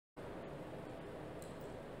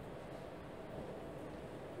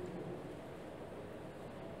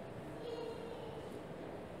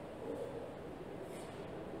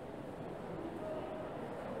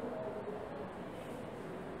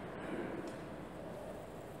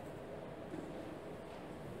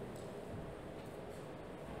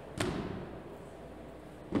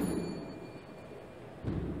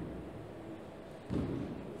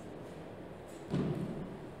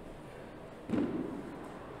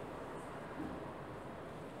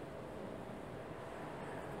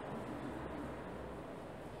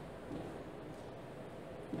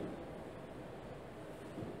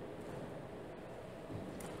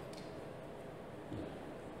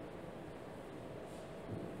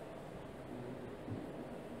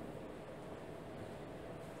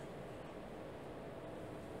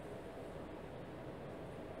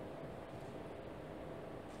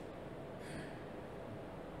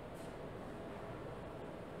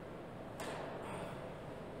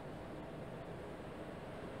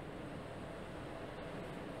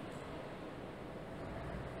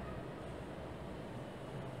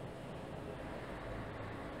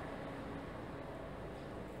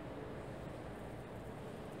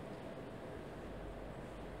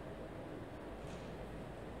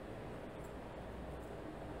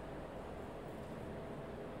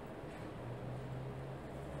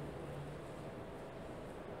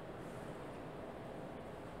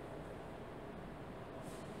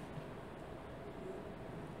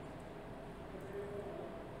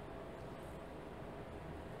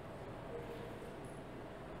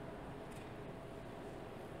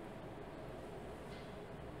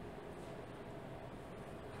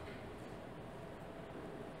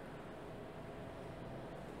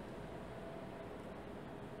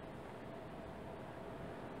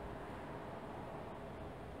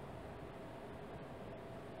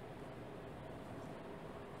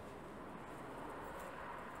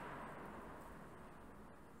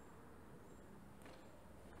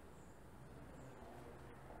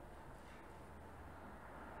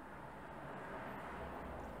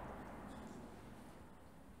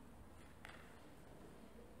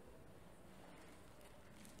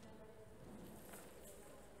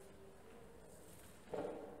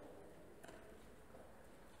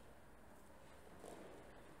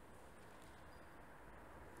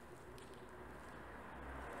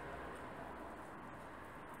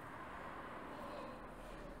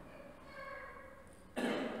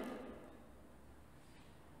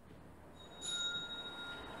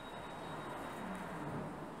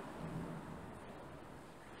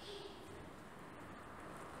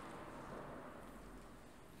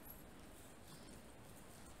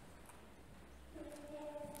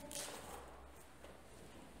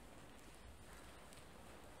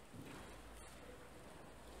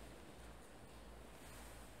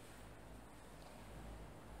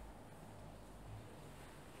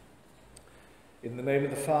In the name of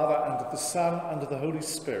the Father, and of the Son, and of the Holy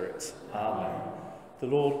Spirit. Amen. The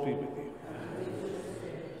Lord be with you.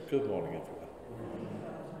 Good morning, everyone.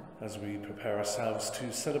 As we prepare ourselves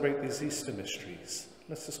to celebrate these Easter mysteries,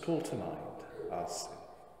 let us call to mind our sin.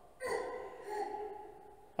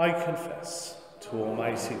 I confess to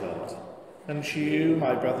Almighty God, and to you,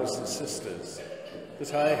 my brothers and sisters,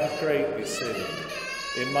 that I have greatly sinned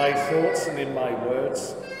in my thoughts and in my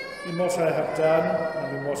words, in what I have done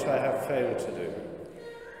and in what I have failed to do,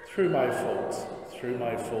 through my fault, through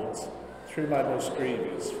my most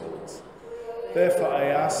grievous fault. Therefore I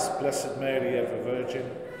ask, Blessed Mary, ever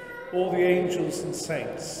Virgin, all the angels and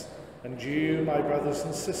saints, and you, my brothers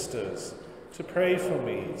and sisters, to pray for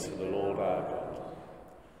me to the Lord our God.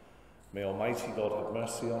 May Almighty God have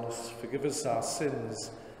mercy on us, forgive us our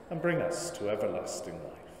sins, and bring us to everlasting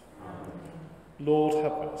life. Amen. Lord,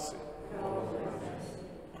 have mercy.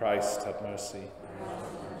 Christ, have mercy.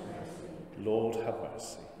 Lord, have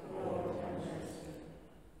mercy.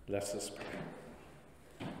 Let us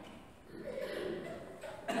pray.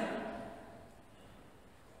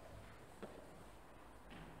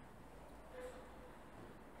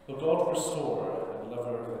 O God, restorer and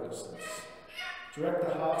lover of innocence, direct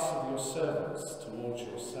the hearts of your servants towards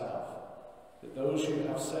yourself, that those you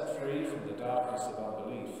have set free from the darkness of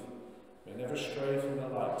unbelief may never stray from the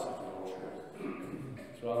light of your truth.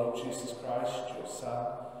 Through our Lord Jesus Christ, your Son,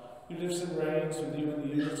 who lives and reigns with you in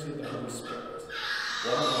the unity of the Holy Spirit,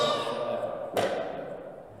 one God forever and ever.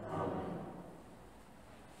 Amen.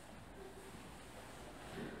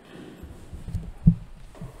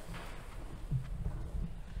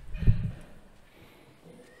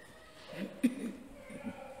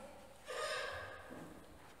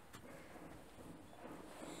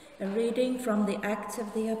 A reading from the Acts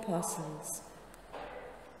of the Apostles.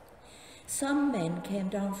 Some men came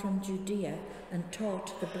down from Judea and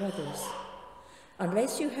taught the brothers,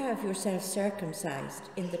 "Unless you have yourself circumcised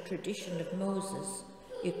in the tradition of Moses,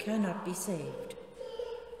 you cannot be saved."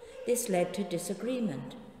 This led to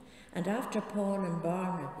disagreement, and after Paul and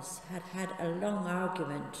Barnabas had had a long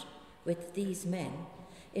argument with these men,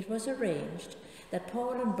 it was arranged that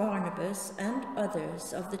Paul and Barnabas and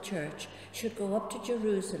others of the church should go up to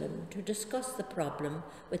Jerusalem to discuss the problem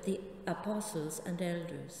with the apostles and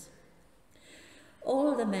elders.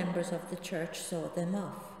 All the members of the church saw them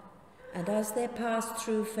off, and as they passed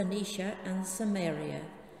through Phoenicia and Samaria,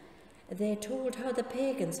 they told how the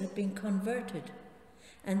pagans had been converted,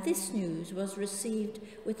 and this news was received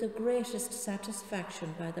with the greatest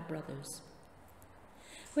satisfaction by the brothers.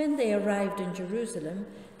 When they arrived in Jerusalem,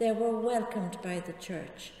 they were welcomed by the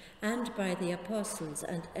church and by the apostles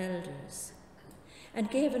and elders,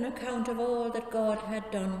 and gave an account of all that God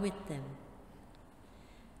had done with them.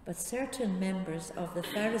 But certain members of the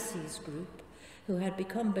Pharisees' group, who had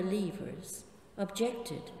become believers,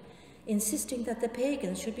 objected, insisting that the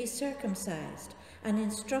pagans should be circumcised and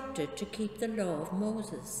instructed to keep the law of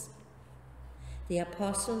Moses. The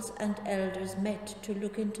apostles and elders met to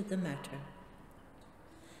look into the matter.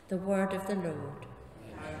 The word of the Lord.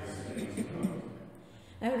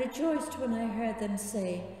 I rejoiced when I heard them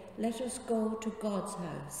say, "Let us go to God's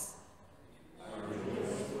house."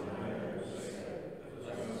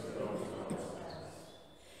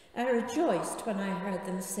 I rejoiced when I heard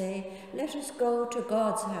them say, "Let us go to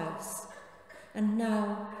God's house." And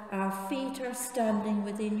now our feet are standing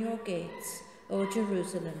within your gates, O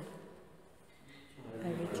Jerusalem. I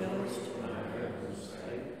rejoiced.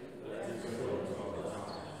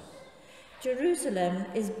 Jerusalem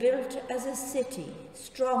is built as a city,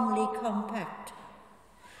 strongly compact.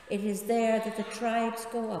 It is there that the tribes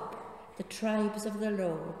go up, the tribes of the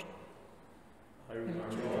Lord. I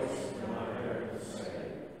rejoiced when I heard them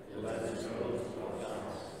say, "Let us go to God's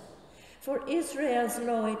house." For Israel's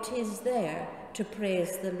law it is there to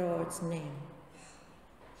praise the Lord's name.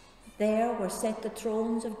 There were set the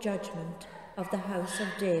thrones of judgment of the house of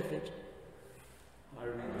David. I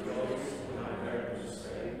rejoiced when I heard them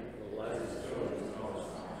say, "Let us go to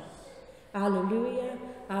God's house." Alleluia,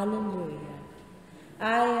 alleluia.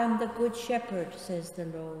 I am the good shepherd, says the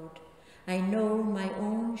Lord. I know my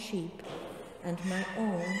own sheep, and my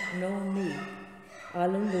own know me.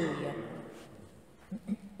 Alleluia.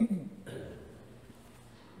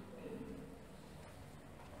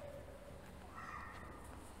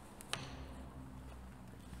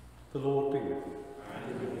 The Lord be with you.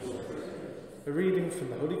 And with your spirit. A reading from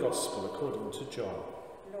the Holy Gospel according to John.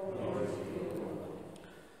 Lord.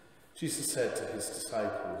 Jesus said to his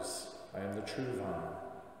disciples, "I am the true vine,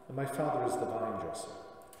 and my Father is the vine dresser.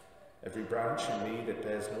 Every branch in me that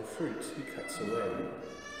bears no fruit, he cuts away,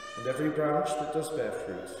 and every branch that does bear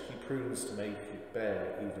fruit, he prunes to make it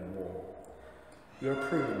bear even more. You are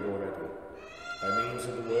pruned already, by means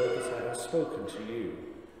of the word that I have spoken to you.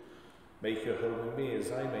 Make your home in me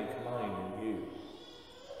as I make mine in you.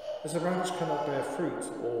 As a branch cannot bear fruit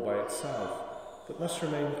all by itself, but must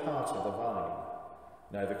remain part of the vine,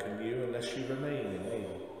 neither can you unless you remain in me.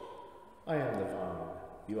 I am the vine,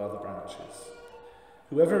 you are the branches.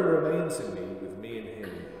 Whoever remains in me, with me in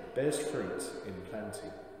him, bears fruit in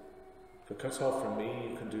plenty. For cut off from me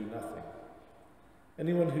you can do nothing.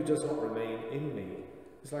 Anyone who does not remain in me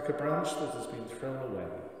is like a branch that has been thrown away.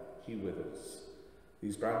 He withers.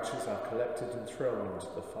 These branches are collected and thrown into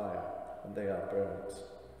the fire, and they are burnt.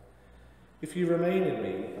 If you remain in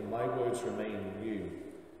me, and my words remain in you,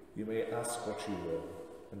 you may ask what you will,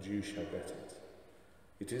 and you shall get it.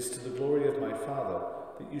 It is to the glory of my Father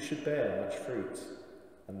that you should bear much fruit,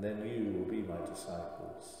 and then you will be my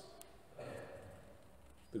disciples.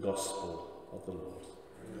 The Gospel of the Lord.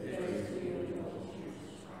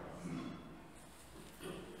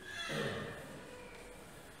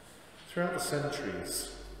 Throughout the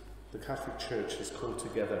centuries, the Catholic Church has called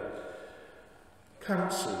together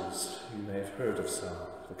councils. You may have heard of some.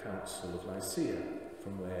 The Council of Nicaea,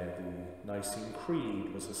 from where the Nicene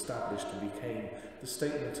Creed was established and became the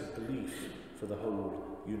statement of belief for the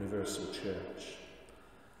whole universal Church.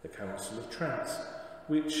 The Council of Trent,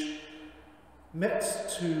 which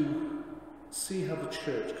met to see how the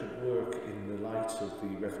Church could work in the light of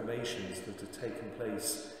the Reformations that had taken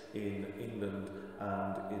place in England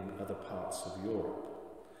and in other parts of Europe.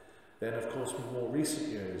 Then, of course, in more recent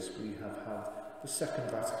years, we have had the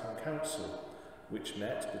Second Vatican Council, which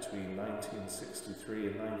met between 1963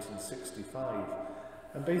 and 1965,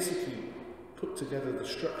 and basically put together the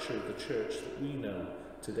structure of the Church that we know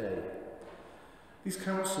today. These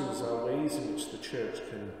councils are ways in which the Church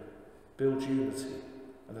can build unity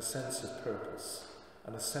and a sense of purpose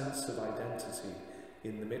and a sense of identity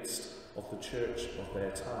in the midst of the Church of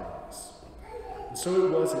their times. And so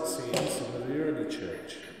it was, it seems, in the early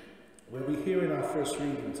Church, where we hear in our first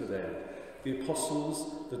reading today the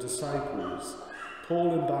apostles, the disciples,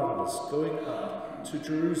 Paul and Barnabas going up to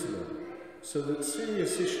Jerusalem so that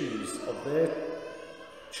serious issues of their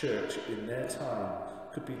church in their time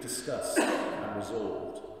could be discussed and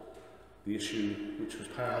resolved. The issue which was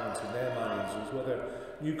paramount in their minds was whether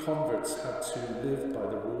new converts had to live by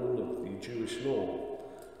the rule of the Jewish law,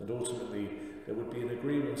 and ultimately there would be an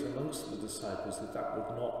agreement amongst the disciples that that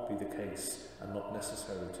would not be the case and not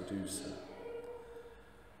necessary to do so.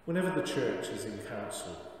 Whenever the Church is in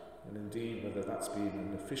council, and indeed whether that's been in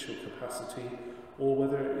an official capacity or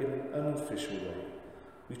whether in an unofficial way,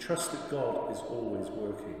 we trust that God is always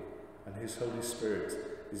working and His Holy Spirit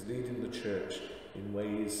is leading the Church in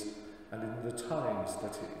ways and in the times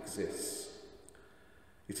that it exists.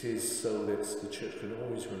 It is so that the Church can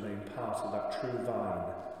always remain part of that true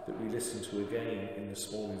vine that we listen to again in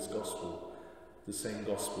this morning's Gospel, the same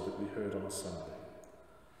Gospel that we heard on Sunday.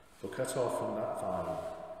 For cut off from that vine,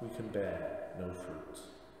 we can bear no fruit.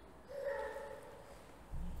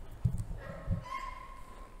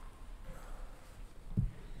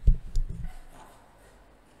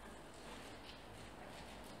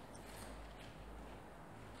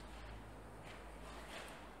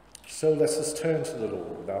 So let us turn to the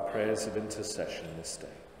Lord with our prayers of intercession this day.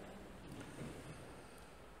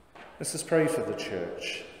 Let us pray for the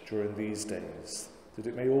Church during these days, that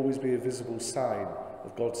it may always be a visible sign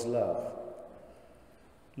of God's love.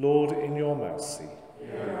 Lord, in your mercy,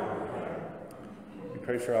 we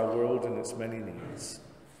pray for our world and its many needs.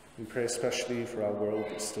 We pray especially for our world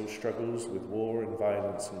that still struggles with war and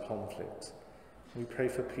violence and conflict. We pray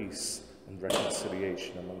for peace and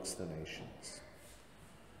reconciliation amongst the nations.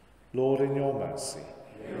 Lord, in your mercy,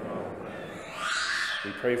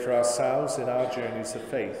 we pray for ourselves in our journeys of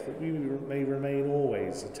faith, that we may remain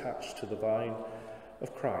always attached to the vine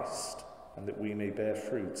of Christ, and that we may bear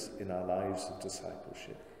fruit in our lives of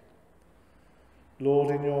discipleship. Lord,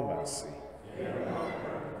 in your mercy,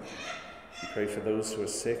 we pray for those who are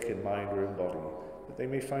sick in mind or in body, that they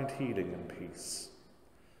may find healing and peace.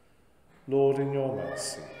 Lord, in your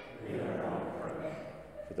mercy,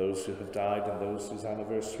 for those who have died and those whose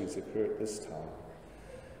anniversaries occur at this time,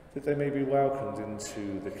 that they may be welcomed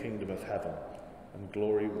into the kingdom of heaven and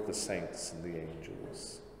glory with the saints and the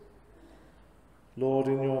angels. Lord,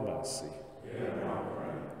 in your mercy.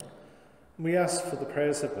 We ask for the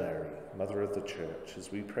prayers of Mary, Mother of the Church,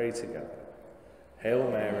 as we pray together. Hail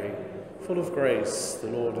Mary, full of grace, the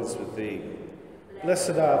Lord is with thee.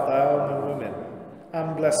 Blessed art thou among women,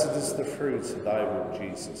 and blessed is the fruit of thy womb,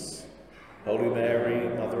 Jesus. Holy Mary,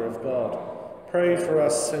 Mother of God, pray for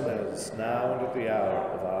us sinners, now and at the hour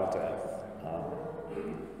of our death.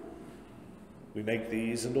 Amen. We make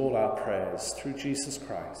these and all our prayers through Jesus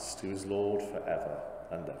Christ, who is Lord forever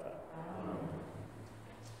and ever. Amen.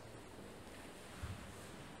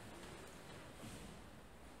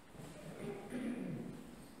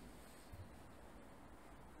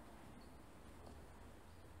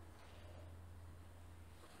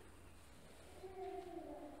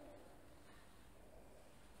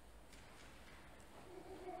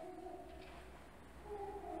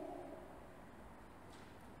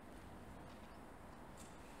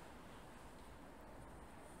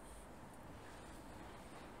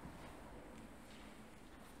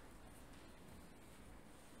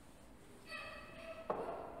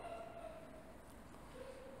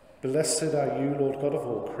 Blessed are you, Lord God of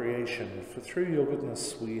all creation, for through your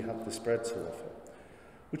goodness we have this bread to offer,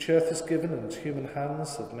 which earth has given and human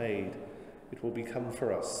hands have made. It will become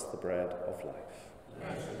for us the bread of life.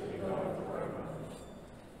 Blessed be God forever.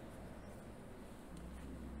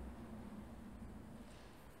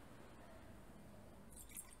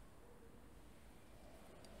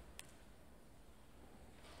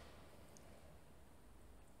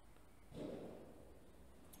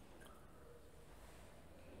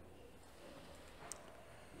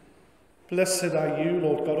 Blessed are you,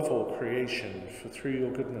 Lord God of all creation, for through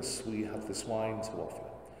your goodness we have this wine to offer.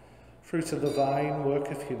 Fruit of the vine, work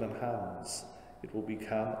of human hands, it will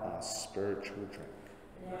become our spiritual drink.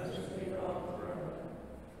 Blessed be God forever.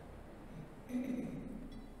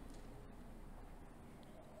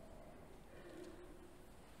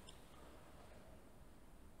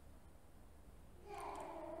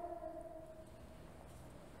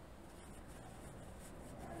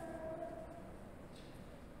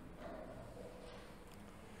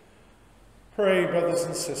 Pray, brothers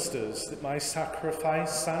and sisters, that my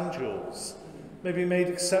sacrifice and yours may be made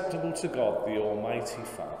acceptable to God, the Almighty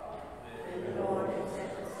Father. May the Lord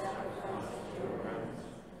accept the sacrifice of your hands,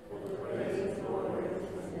 for the praise and glory of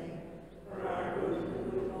his name, for our good and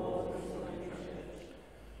the good of all his holy church.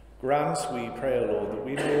 Grant, we pray, O Lord, that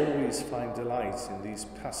we may always find delight in these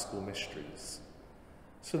paschal mysteries,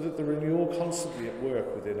 so that the renewal constantly at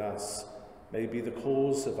work within us may be the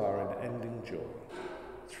cause of our unending joy.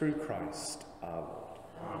 Through Christ our Lord.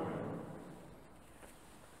 Amen.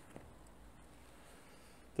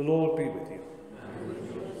 The Lord be with you. And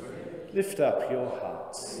with your spirit. Lift up your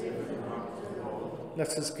hearts.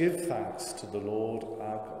 Let us give thanks to the Lord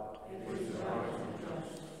our God.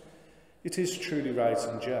 It is truly right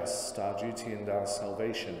and just, our duty and our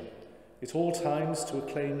salvation, at all times to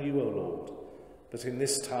acclaim you, O Lord, but in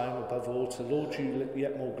this time above all to laud you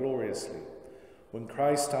yet more gloriously, when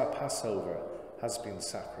Christ our Passover has been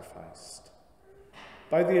sacrificed.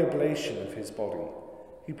 By the oblation of his body,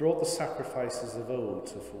 he brought the sacrifices of old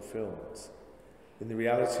to fulfillment. In the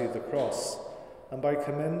reality of the cross, and by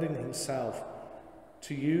commending himself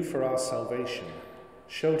to you for our salvation,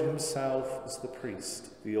 showed himself as the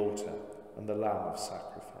priest, the altar, and the lamb of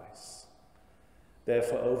sacrifice.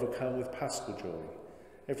 Therefore, overcome with paschal joy,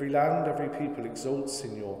 every land, every people exalts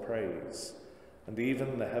in your praise, and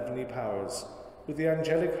even the heavenly powers, with the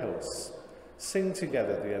angelic hosts, sing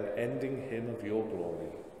together the unending hymn of your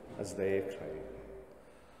glory as they acclaim.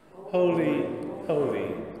 Holy,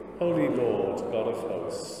 holy, holy Lord, God of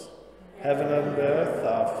hosts, heaven and earth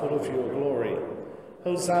are full of your glory.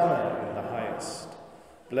 Hosanna in the highest.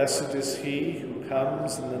 Blessed is he who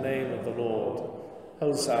comes in the name of the Lord.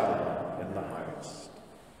 Hosanna in the highest.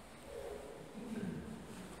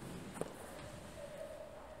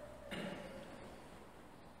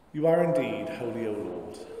 You are indeed holy, O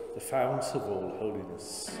Lord, the fount of all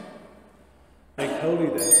holiness. Make holy,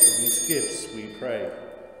 therefore, these gifts, we pray,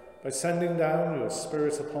 by sending down your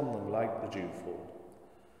Spirit upon them like the dewfall,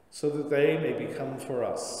 so that they may become for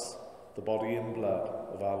us the body and blood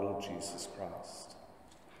of our Lord Jesus Christ.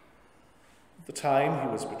 At the time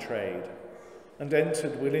he was betrayed and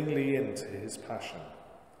entered willingly into his passion,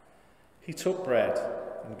 he took bread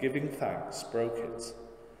and, giving thanks, broke it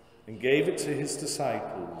and gave it to his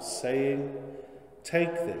disciples, saying,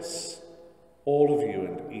 "Take this, all of you,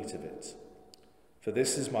 and eat of it, for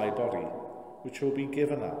this is my body, which will be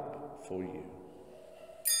given up for you."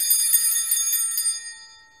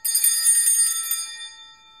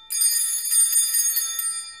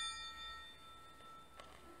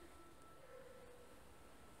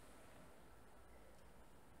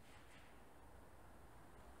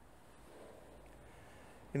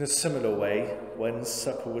 In a similar way, when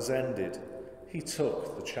supper was ended, he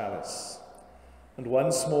took the chalice, and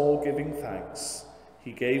once more giving thanks,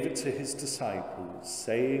 he gave it to his disciples,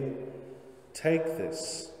 saying, "Take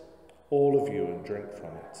this, all of you, and drink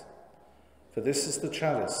from it. For this is the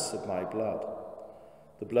chalice of my blood,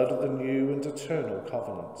 the blood of the new and eternal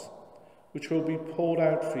covenant, which will be poured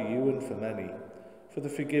out for you and for many, for the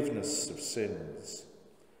forgiveness of sins.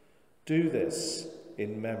 Do this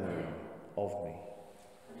in memory of me.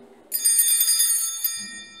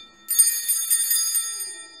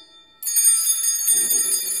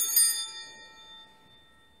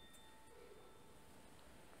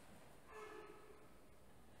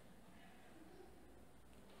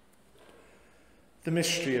 The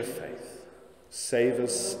mystery of faith. Save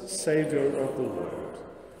us, Saviour of the world,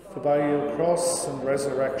 for by your cross and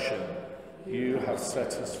resurrection you have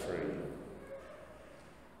set us free.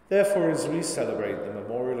 Therefore, as we celebrate the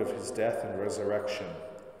memorial of his death and resurrection,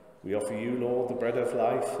 we offer you, Lord, the bread of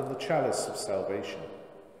life and the chalice of salvation,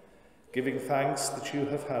 giving thanks that you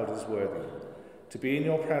have held us worthy to be in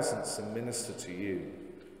your presence and minister to you.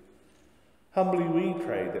 Humbly we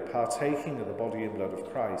pray that, partaking of the body and blood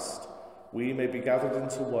of Christ, we may be gathered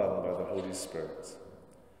into one by the Holy Spirit.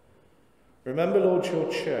 Remember, Lord, your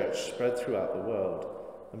church spread throughout the world,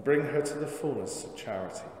 and bring her to the fullness of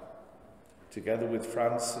charity, together with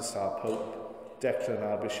Francis, our Pope, Declan,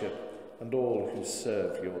 our Bishop, and all who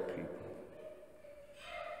serve your people.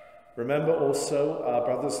 Remember also our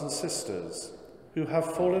brothers and sisters who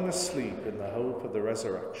have fallen asleep in the hope of the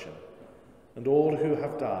resurrection, and all who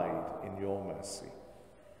have died in your mercy.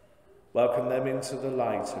 Welcome them into the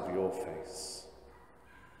light of your face.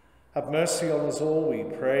 Have mercy on us all, we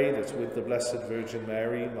pray, that with the Blessed Virgin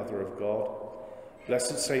Mary, Mother of God,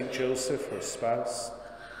 Blessed Saint Joseph, her spouse,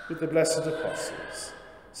 with the blessed apostles,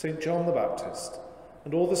 Saint John the Baptist,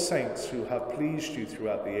 and all the saints who have pleased you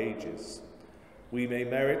throughout the ages, we may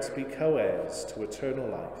merit to be co-heirs to eternal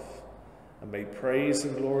life, and may praise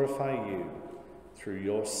and glorify you through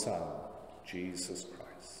your Son, Jesus Christ.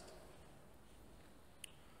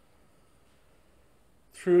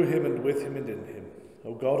 Through him and with him and in him,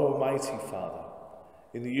 O God, Almighty Father,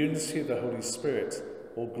 in the unity of the Holy Spirit,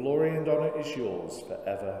 all glory and honour is yours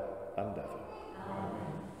forever and ever. Amen.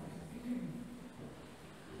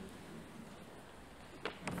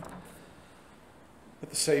 At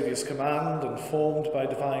the Saviour's command and formed by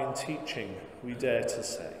divine teaching, we dare to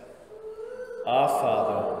say, Our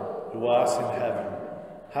Father, who art in heaven,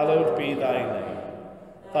 hallowed be thy name.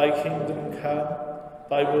 Thy kingdom come,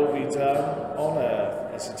 thy will be done on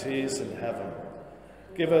earth as it is in heaven.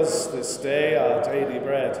 Give us this day our daily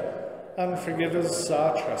bread, and forgive us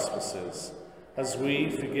our trespasses, as we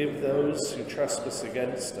forgive those who trespass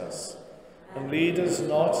against us. And lead us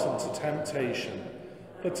not into temptation,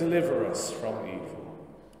 but deliver us from evil.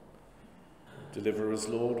 Deliver us,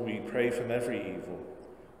 Lord, we pray, from every evil.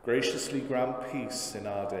 Graciously grant peace in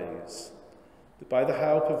our days, that by the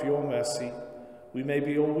help of your mercy we may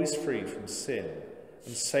be always free from sin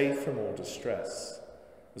and safe from all distress,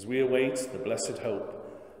 as we await the blessed hope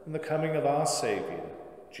and the coming of our Saviour,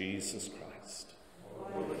 Jesus Christ.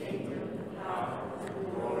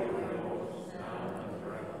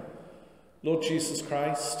 Lord Jesus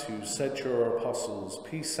Christ, who said to your apostles,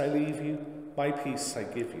 Peace I leave you, my peace I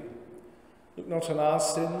give you, look not on our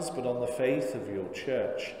sins, but on the faith of your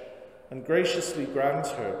church, and graciously grant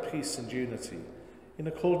her peace and unity, in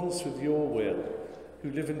accordance with your will, who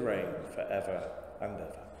live and reign for ever and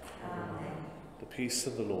ever. Amen. The peace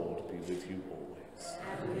of the Lord be with you always.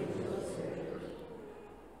 And with your spirit.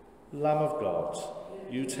 Lamb of God,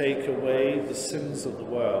 you take away the sins of the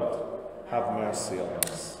world, have mercy on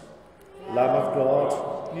us. Lamb of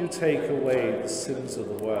God, you take away the sins of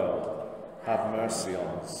the world, have mercy on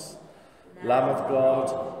us. Lamb of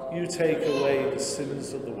God, you take away the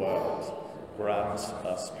sins of the world, grant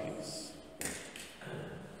us peace.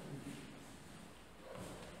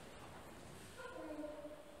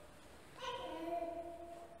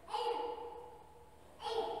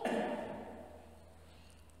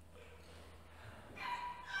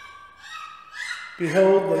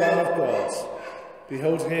 Behold the Lamb of God.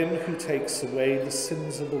 Behold him who takes away the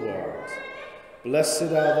sins of the world. Blessed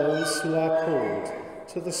are those who are called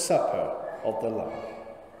to the supper of the Lamb.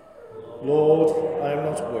 Lord, I am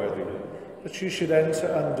not worthy that you should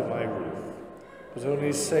enter under my roof, but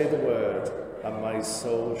only say the word, and my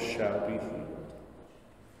soul shall be healed.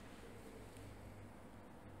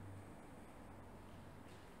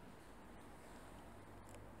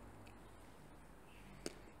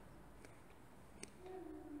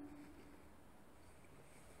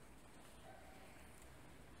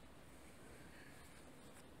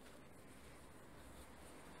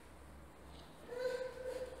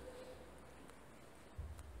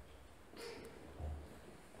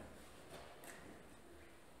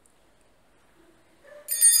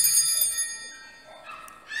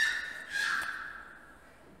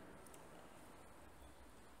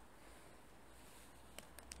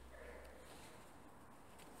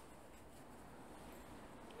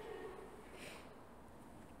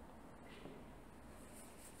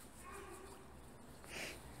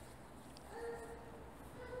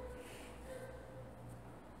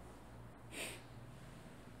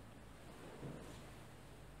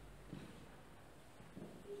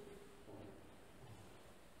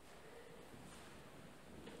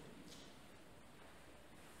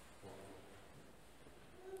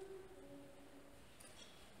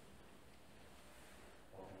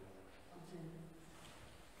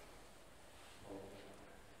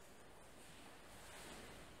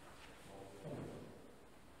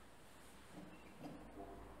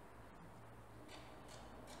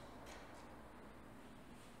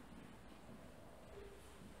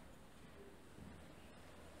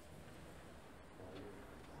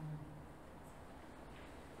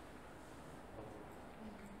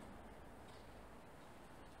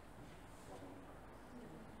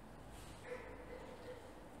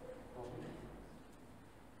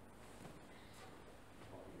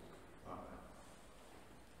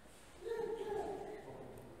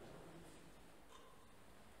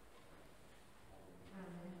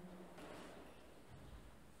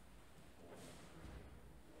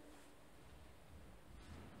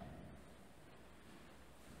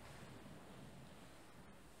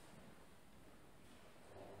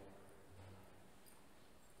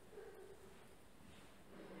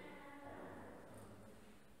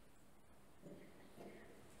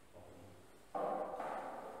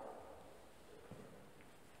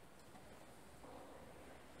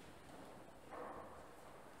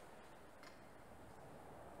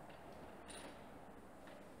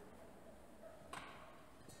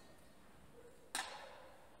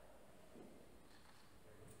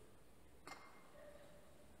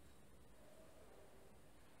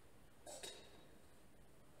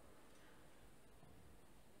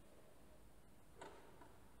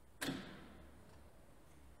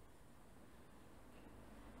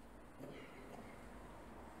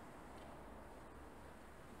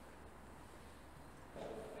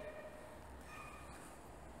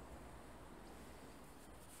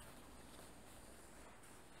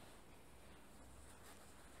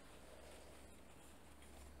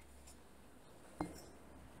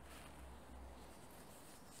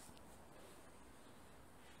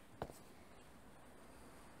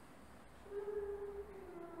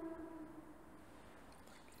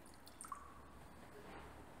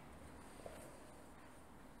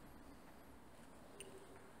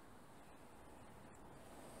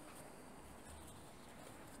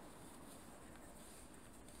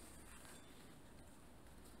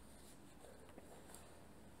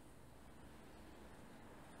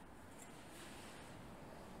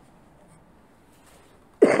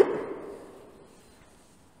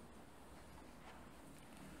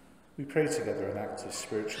 we pray together an act of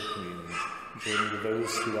spiritual communion, joining with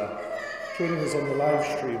those who are joining us on the live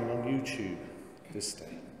stream and on YouTube this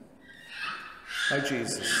day. My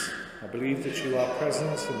Jesus, I believe that you are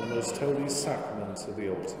present in the most holy sacrament of the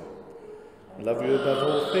altar. I love you above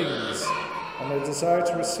all things, and I desire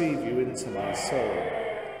to receive you into my soul.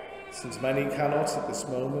 Since many cannot at this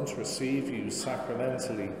moment receive you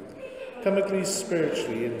sacramentally, come at least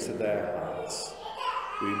spiritually into their hearts.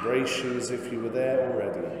 We embrace you as if you were there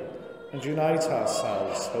already, and unite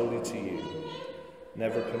ourselves wholly to you.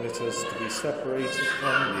 Never permit us to be separated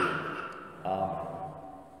from you. Amen.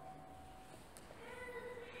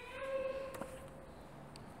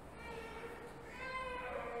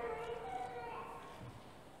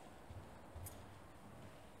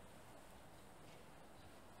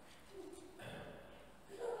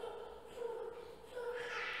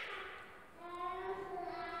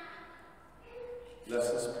 Let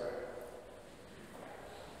us pray.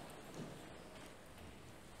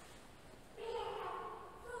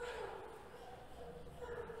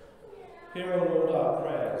 Hear, O Lord, our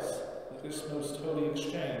prayers, that this most holy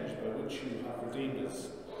exchange by which you have redeemed us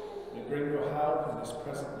may bring your help in this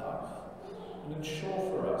present life and ensure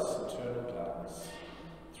for us eternal gladness.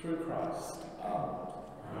 Through Christ our Lord.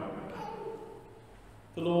 Amen.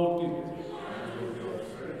 The Lord be with you. And with your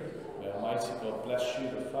spirit. May Almighty God bless you,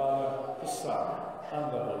 the Father, the Son, and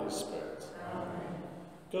the Holy Spirit. Amen.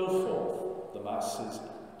 Go forth, the Mass is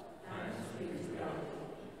ended.